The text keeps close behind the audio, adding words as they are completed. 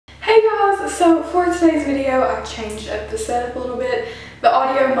Hey guys, so for today's video I changed up the setup a little bit. The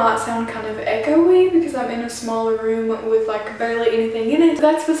audio might sound kind of echoey because I'm in a smaller room with like barely anything in it.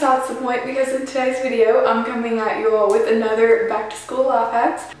 That's besides the point, because in today's video I'm coming at you all with another back to school life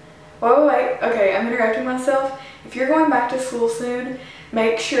hacks. Wait, okay, I'm interrupting myself. If you're going back to school soon,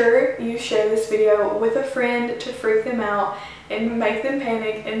 make sure you share this video with a friend to freak them out and make them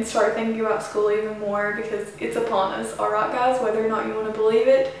panic and start thinking about school even more, because it's upon us. Alright guys, whether or not you want to believe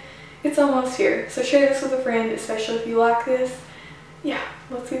it, it's almost here. So share this with a friend, especially if you like this. Yeah,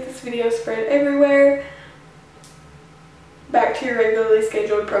 let's get this video spread everywhere. Back to your regularly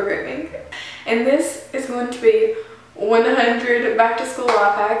scheduled programming. And this is going to be 100 back to school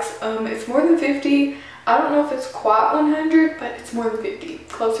life hacks. It's more than 50. I don't know if it's quite 100, but it's more than 50,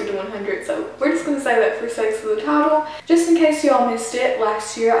 closer to 100. So we're just going to say that for sakes of the title. Just in case y'all missed it,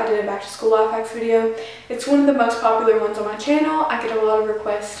 last year I did a back to school life hacks video. It's one of the most popular ones on my channel. I get a lot of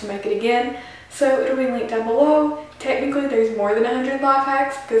requests to make it again, so it'll be linked down below. Technically there's more than 100 life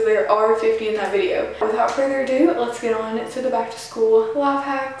hacks because there are 50 in that video. Without further ado, let's get on to the back to school life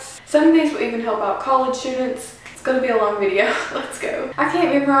hacks. Some of these will even help out college students. It's gonna be a long video. Let's go. I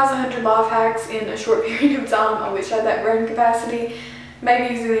can't memorize 100 life hacks in a short period of time. I wish I had that brain capacity.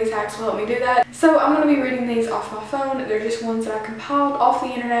 Maybe using these hacks will help me do that. So I'm gonna be reading these off my phone. They're just ones that I compiled off the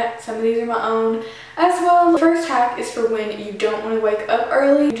internet. Some of these are my own as well. The first hack is for when you don't want to wake up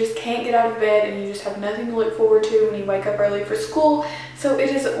early. You just can't get out of bed and you just have nothing to look forward to when you wake up early for school. So it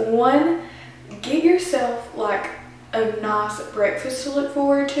is one, get yourself like a nice breakfast to look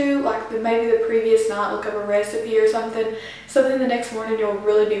forward to, like maybe the previous night look up a recipe or something, so then the next morning you'll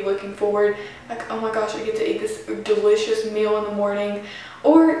really be looking forward, like, oh my gosh, I get to eat this delicious meal in the morning.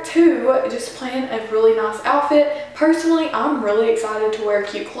 Or two, just plan a really nice outfit. Personally, I'm really excited to wear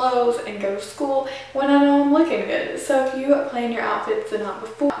cute clothes and go to school when I know I'm looking good. So if you plan your outfits the night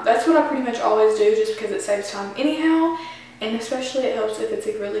before, that's what I pretty much always do, just because it saves time anyhow. And especially it helps if it's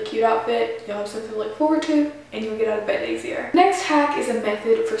a really cute outfit. You'll have something to look forward to and you'll get out of bed easier. Next hack is a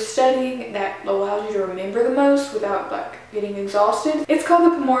method for studying that allows you to remember the most without like getting exhausted. It's called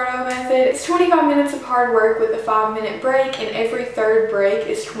the Pomodoro method. It's 25 minutes of hard work with a 5-minute break, and every third break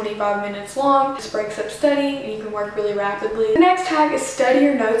is 25 minutes long. This breaks up studying and you can work really rapidly. The next hack is study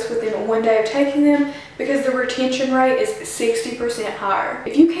your notes within 1 day of taking them, because the retention rate is 60% higher.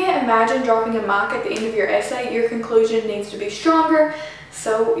 If you can't imagine dropping a mic at the end of your essay, your conclusion needs to be stronger.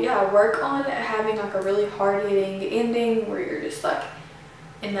 So yeah, work on having like a really hard-hitting ending where you're just like,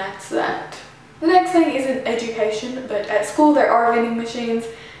 and that's that. The next thing isn't education, but at school there are vending machines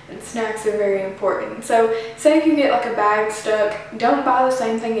and snacks are very important. So say if you get like a bag stuck, don't buy the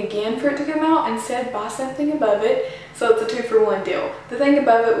same thing again for it to come out. Instead, buy something above it, so it's a 2-for-1 deal. The thing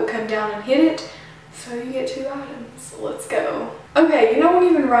above it will come down and hit it, so you get 2 items. Let's go. Okay, you know when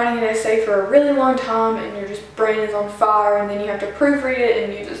you've been writing an essay for a really long time and your just brain is on fire, and then you have to proofread it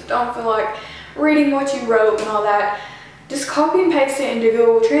and you just don't feel like reading what you wrote and all that? Just copy and paste it into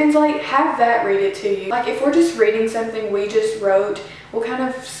Google Translate, have that read it to you. Like if we're just reading something we just wrote, we'll kind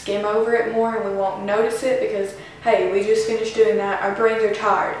of skim over it more and we won't notice it because, hey, we just finished doing that, our brains are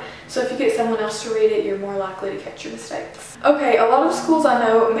tired. So if you get someone else to read it, you're more likely to catch your mistakes. Okay, a lot of schools I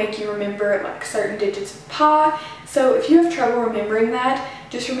know make you remember like certain digits of pi. So if you have trouble remembering that,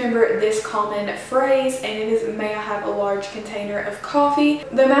 just remember this common phrase, and it is, may I have a large container of coffee.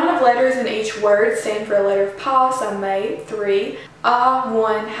 The amount of letters in each word stand for a letter of pi, so may, 3, I,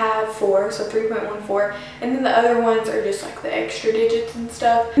 1, have, 4, so 3.14, and then the other ones are just like the extra digits and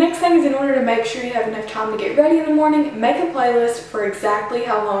stuff. Next thing is, in order to make sure you have enough time to get ready in the morning, make a playlist for exactly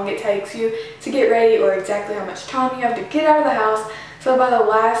how long it takes you to get ready, or exactly how much time you have to get out of the house, so by the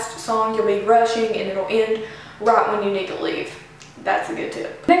last song you'll be rushing and it'll end right when you need to leave. That's a good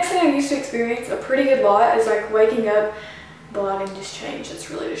tip. Next thing I used to experience a pretty good lot is like waking up. The lighting just changed, it's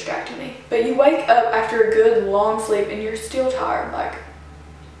really distracting me. But you wake up after a good long sleep and you're still tired. Like,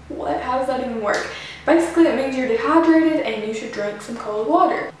 what? How does that even work? Basically, it means you're dehydrated and you should drink some cold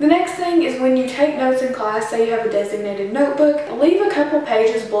water. The next thing is when you take notes in class, say you have a designated notebook, leave a couple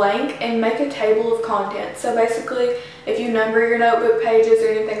pages blank and make a table of contents. So basically, if you number your notebook pages or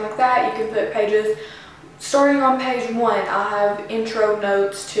anything like that, you can put pages. Starting on page 1, I have intro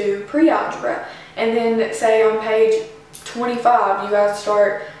notes to pre-algebra, and then say on page 25 you guys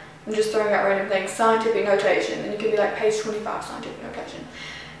start, I'm just throwing out random things, scientific notation, and you can be like page 25 scientific notation.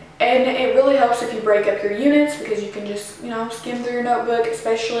 And it really helps if you break up your units, because you can just, you know, skim through your notebook,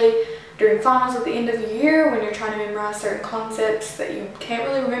 especially during finals at the end of the year when you're trying to memorize certain concepts that you can't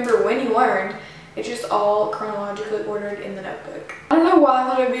really remember when you learned. It's just all chronologically ordered in the notebook. I don't know why I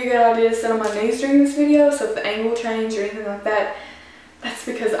thought it would be a good idea to sit on my knees during this video, so if the angle changed or anything like that, That's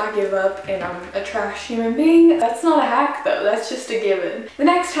because I give up and I'm a trash human being. That's not a hack though, that's just a given. The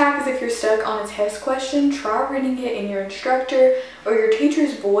next hack is if you're stuck on a test question, try reading it in your instructor or your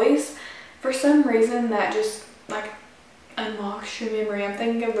teacher's voice. For some reason that just like unlocks your memory. I'm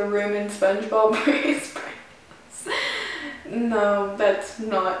thinking of the room in SpongeBob where he's no, that's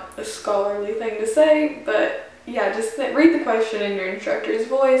not a scholarly thing to say, but yeah, just read the question in your instructor's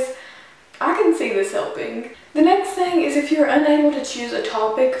voice. I can see this helping. The next thing is if you're unable to choose a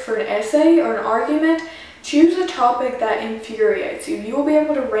topic for an essay or an argument, choose a topic that infuriates you. You will be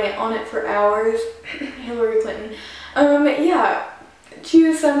able to rant on it for hours. Hillary Clinton. Yeah,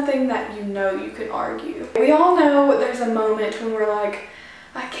 choose something that you know you can argue. We all know there's a moment when we're like,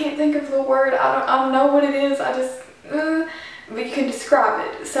 I can't think of the word, I don't know what it is, but you can describe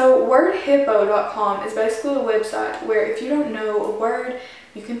it. So wordhippo.com is basically a website where if you don't know a word,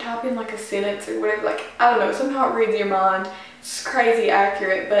 you can type in like a sentence or whatever, like, I don't know, somehow it reads your mind. It's crazy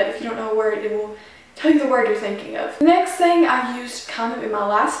accurate, but if you don't know a word, it will tell you the word you're thinking of. The next thing I used kind of in my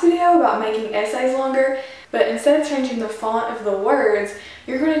last video about making essays longer, but instead of changing the font of the words,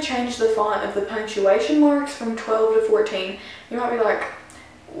 you're going to change the font of the punctuation marks from 12 to 14. You might be like,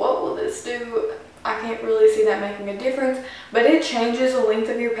 what will this do? I can't really see that making a difference, but it changes the length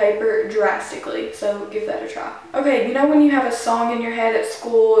of your paper drastically, so give that a try. Okay, you know when you have a song in your head at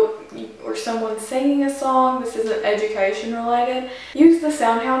school or someone's singing a song, this isn't education related, use the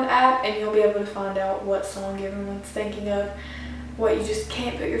SoundHound app and you'll be able to find out what song everyone's thinking of, what you just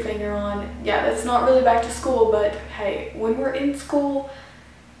can't put your finger on. Yeah, that's not really back to school, but hey, when we're in school,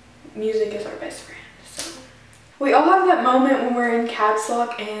 music is our best friend. We all have that moment when we're in caps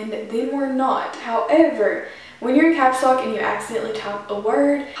lock and then we're not. However, when you're in caps lock and you accidentally type a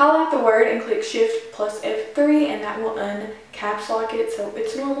word, highlight the word and click Shift plus F3 and that will uncaps lock it so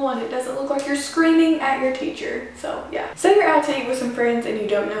it's normal and it doesn't look like you're screaming at your teacher. So yeah. Say you're out to eat with some friends and you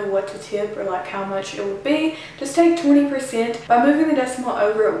don't know what to tip or like how much it would be, just take 20% by moving the decimal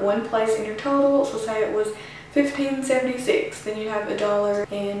over one place in your total. So say it was $15.76, then you'd have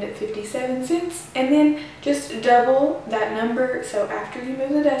 $1.57, and then just double that number. So after you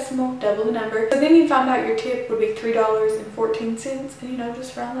move the decimal, double the number. So then you find out your tip would be $3.14, and you know,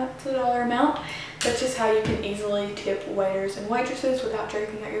 just round that to the dollar amount. That's just how you can easily tip waiters and waitresses without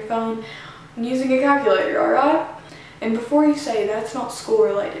taking out your phone and using a calculator, alright? And before you say that's not school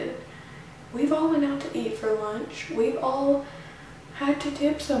related, we've all been out to eat for lunch. We've all had to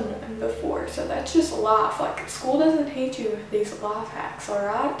tip someone before, so that's just life. Like, school doesn't teach you these life hacks,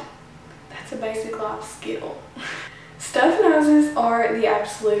 alright? That's a basic life skill. Stuffed noses are the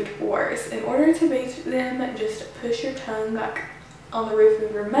absolute worst. In order to beat them, just push your tongue like on the roof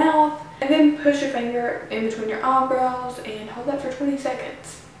of your mouth and then push your finger in between your eyebrows and hold that for 20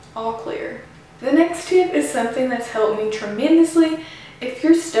 seconds. All clear. The next tip is something that's helped me tremendously. If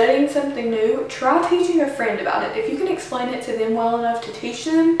you're studying something new, try teaching a friend about it. If you can explain it to them well enough to teach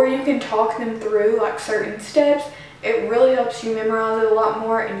them, or you can talk them through like certain steps, it really helps you memorize it a lot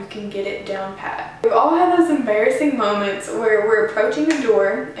more and you can get it down pat. We all have those embarrassing moments where we're approaching a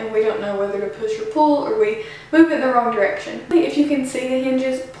door and we don't know whether to push or pull, or we move in the wrong direction. If you can see the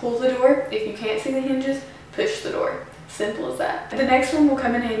hinges, pull the door. If you can't see the hinges, push the door. Simple as that. The next one will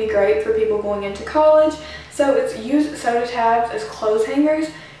come in handy great for people going into college. So it's use soda tabs as clothes hangers.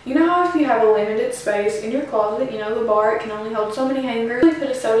 You know how if you have a limited space in your closet, you know the bar, it can only hold so many hangers. You put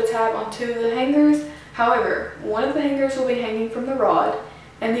a soda tab on 2 of the hangers. However, one of the hangers will be hanging from the rod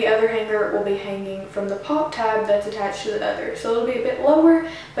and the other hanger will be hanging from the pop tab that's attached to the other. So it'll be a bit lower,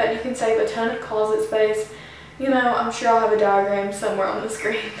 but you can save a ton of closet space. You know, I'm sure I'll have a diagram somewhere on the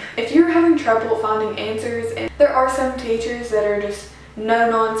screen. If you're having trouble finding answers, and there are some teachers that are just no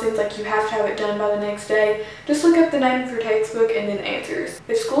nonsense, like you have to have it done by the next day, just look up the name of your textbook and then answers.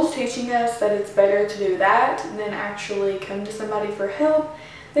 If school's teaching us that it's better to do that than actually come to somebody for help,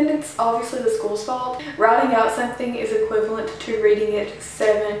 then it's obviously the school's fault. Writing out something is equivalent to reading it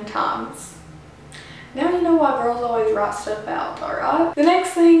 7 times. Now you know why girls always write stuff out, alright? The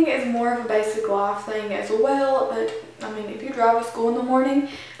next thing is more of a basic life thing as well, but I mean, if you drive to school in the morning,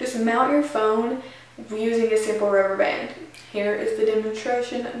 just mount your phone using a simple rubber band. Here is the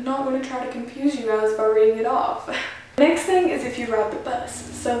demonstration. I'm not going to try to confuse you guys by reading it off. Next thing is if you ride the bus.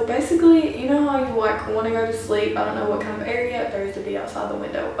 So basically, you know how you like want to go to sleep, I don't know what kind of area, there's a bee outside the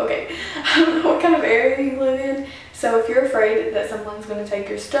window, okay. I don't know what kind of area you live in, so if you're afraid that someone's going to take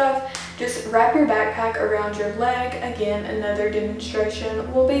your stuff, just wrap your backpack around your leg. Again, another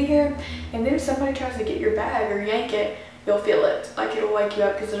demonstration will be here, and then if somebody tries to get your bag or yank it, you'll feel it, like it'll wake you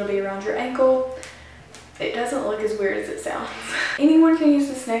up because it'll be around your ankle. It doesn't look as weird as it sounds. Anyone can use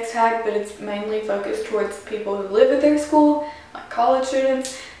this next hack, but it's mainly focused towards people who live at their school, like college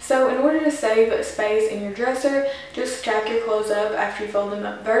students. So in order to save space in your dresser, just stack your clothes up after you fold them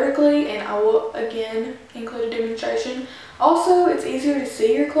up vertically, and I will again include a demonstration. Also, it's easier to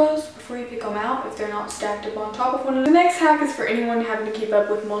see your clothes before you pick them out if they're not stacked up on top of one another. The next hack is for anyone having to keep up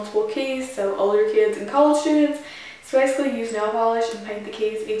with multiple keys, so older kids and college students. So basically use nail polish and paint the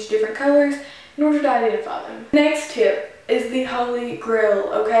keys each different colors in order to identify them. Next tip is the Holy Grail,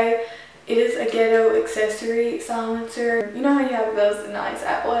 okay? It is a ghetto accessory silencer. You know how you have those nice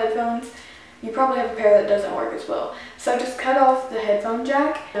Apple headphones? You probably have a pair that doesn't work as well. So just cut off the headphone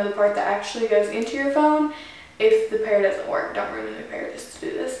jack, you know, the part that actually goes into your phone. If the pair doesn't work, don't ruin a new pair just to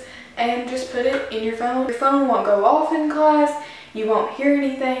do this. And just put it in your phone. Your phone won't go off in class. You won't hear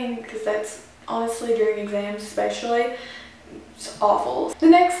anything, because that's honestly during exams especially, it's awful. The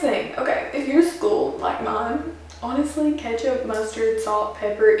next thing, okay, if your school like mine, honestly, ketchup, mustard, salt,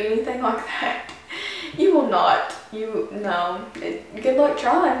 pepper, anything like that, you will not, good luck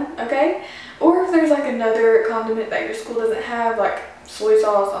trying, okay? Or if there's like another condiment that your school doesn't have, like soy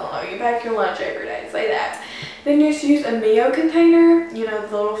sauce, I don't know, you pack your lunch every day, say that, then just use a Mio container, you know,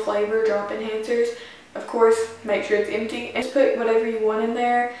 the little flavor drop enhancers. Of course, make sure it's empty and just put whatever you want in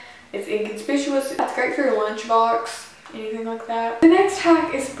there. It's inconspicuous. It's great for your lunchbox, anything like that. The next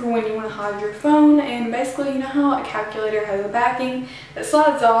hack is for when you want to hide your phone, and basically, you know how a calculator has a backing that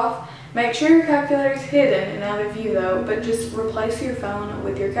slides off? Make sure your calculator is hidden and out of view though, but just replace your phone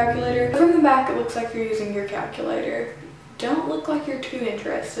with your calculator. From the back, it looks like you're using your calculator. Don't look like you're too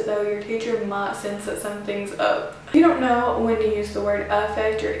interested though. Your teacher might sense that something's up. If you don't know when to use the word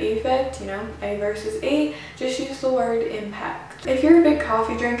affect or effect, you know, A versus E, just use the word impact. If you're a big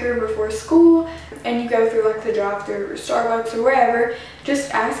coffee drinker before school and you go through like the drive-thru or Starbucks or wherever,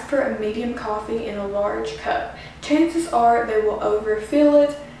 just ask for a medium coffee in a large cup. Chances are they will overfill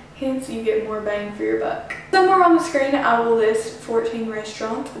it, hence you get more bang for your buck. Somewhere on the screen I will list 14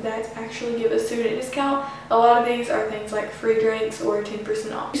 restaurants that actually give a student discount. A lot of these are things like free drinks or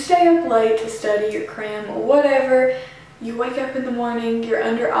 10% off. You stay up late to study or cram or whatever, you wake up in the morning, your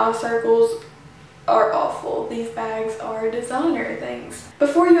under eye circles are awful. These bags are designer things.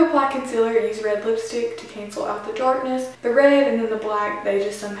 Before you apply concealer, use red lipstick to cancel out the darkness. The red and then the black, they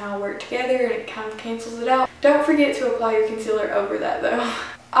just somehow work together and it kind of cancels it out. Don't forget to apply your concealer over that though.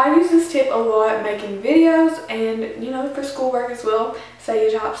 I use this tip a lot making videos and, you know, for schoolwork as well.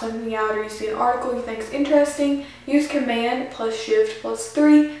 Say you type something out or you see an article you think is interesting, use Command plus Shift plus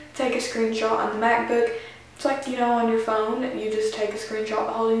 3, take a screenshot on the MacBook. It's like, you know, on your phone, you just take a screenshot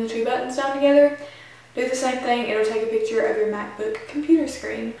by holding the two buttons down together. Do the same thing, it'll take a picture of your MacBook computer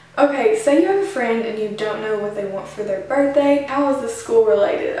screen. Okay, say you have a friend and you don't know what they want for their birthday. How is this school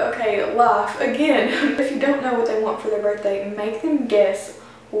related? Okay, life, again. If you don't know what they want for their birthday, make them guess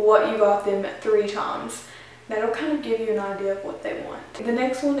what you got them 3 times. That'll kind of give you an idea of what they want. The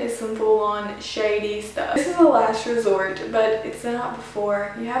next one is some full-on shady stuff. This is a last resort, but it's the night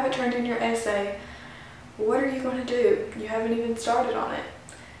before. You haven't turned in your essay. What are you going to do? You haven't even started on it.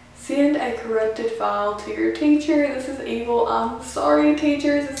 Send a corrupted file to your teacher. This is evil. I'm sorry,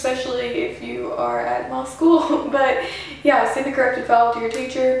 teachers, especially if you are at my school. But yeah, send a corrupted file to your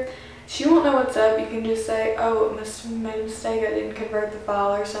teacher. She won't know what's up. You can just say, oh, I must have made a mistake. I didn't convert the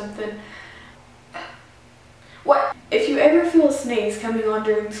file or something. What? If you ever feel a sneeze coming on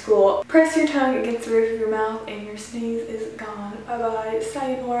during school, press your tongue against the roof of your mouth and your sneeze is gone. Bye-bye.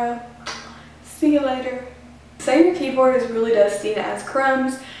 Sayonara. See you later. Say your keyboard is really dusty and it has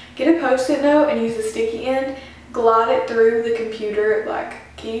crumbs. Get a post-it note and use a sticky end. Glide it through the computer, like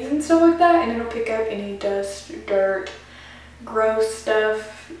keys and stuff like that, and it'll pick up any dust, dirt, gross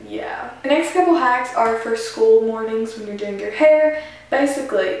stuff. Yeah. The next couple hacks are for school mornings when you're doing your hair.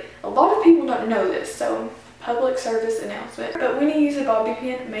 Basically, a lot of people don't know this, so public service announcement. But when you use a bobby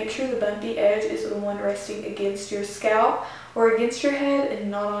pin, make sure the bumpy edge is the one resting against your scalp or against your head and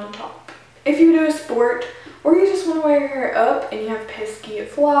not on top. If you do a sport or you just want to wear your hair up and you have pesky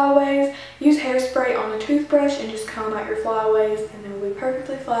flyaways, use hairspray on a toothbrush and just comb out your flyaways and they'll be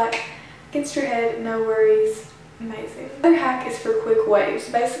perfectly flat against your head, no worries. Amazing. Another hack is for quick waves.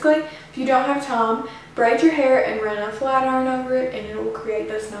 Basically, if you don't have time, braid your hair and run a flat iron over it and it will create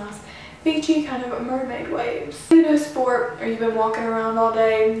those nice beachy kind of mermaid waves. If you do a sport or you've been walking around all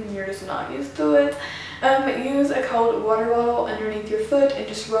day and you're just not used to it, use a cold water bottle underneath your foot and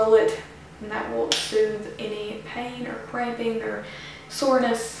just roll it, and that will soothe any pain or cramping or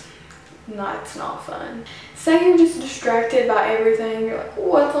soreness. No, it's not fun. Say you're just distracted by everything. You're like,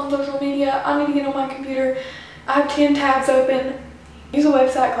 what's on social media? I need to get on my computer. I have 10 tabs open. Use a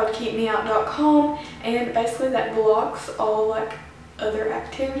website called keepmeout.com, and basically that blocks all like other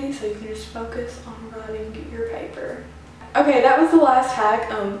activities so you can just focus on writing your paper. Okay, that was the last hack.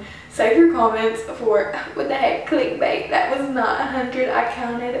 Save your comments for, what the heck, clickbait. That was not 100 I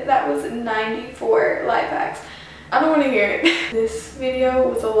counted. That was 94 life hacks. I don't want to hear it. This video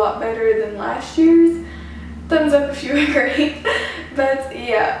was a lot better than last year's. Thumbs up if you agree. But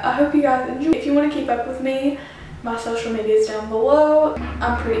yeah, I hope you guys enjoy. If you want to keep up with me, my social media is down below.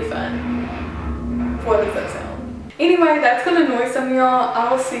 I'm pretty fun. What does that sound? Anyway, that's gonna annoy some of y'all.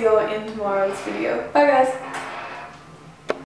 I will see y'all in tomorrow's video. Bye guys.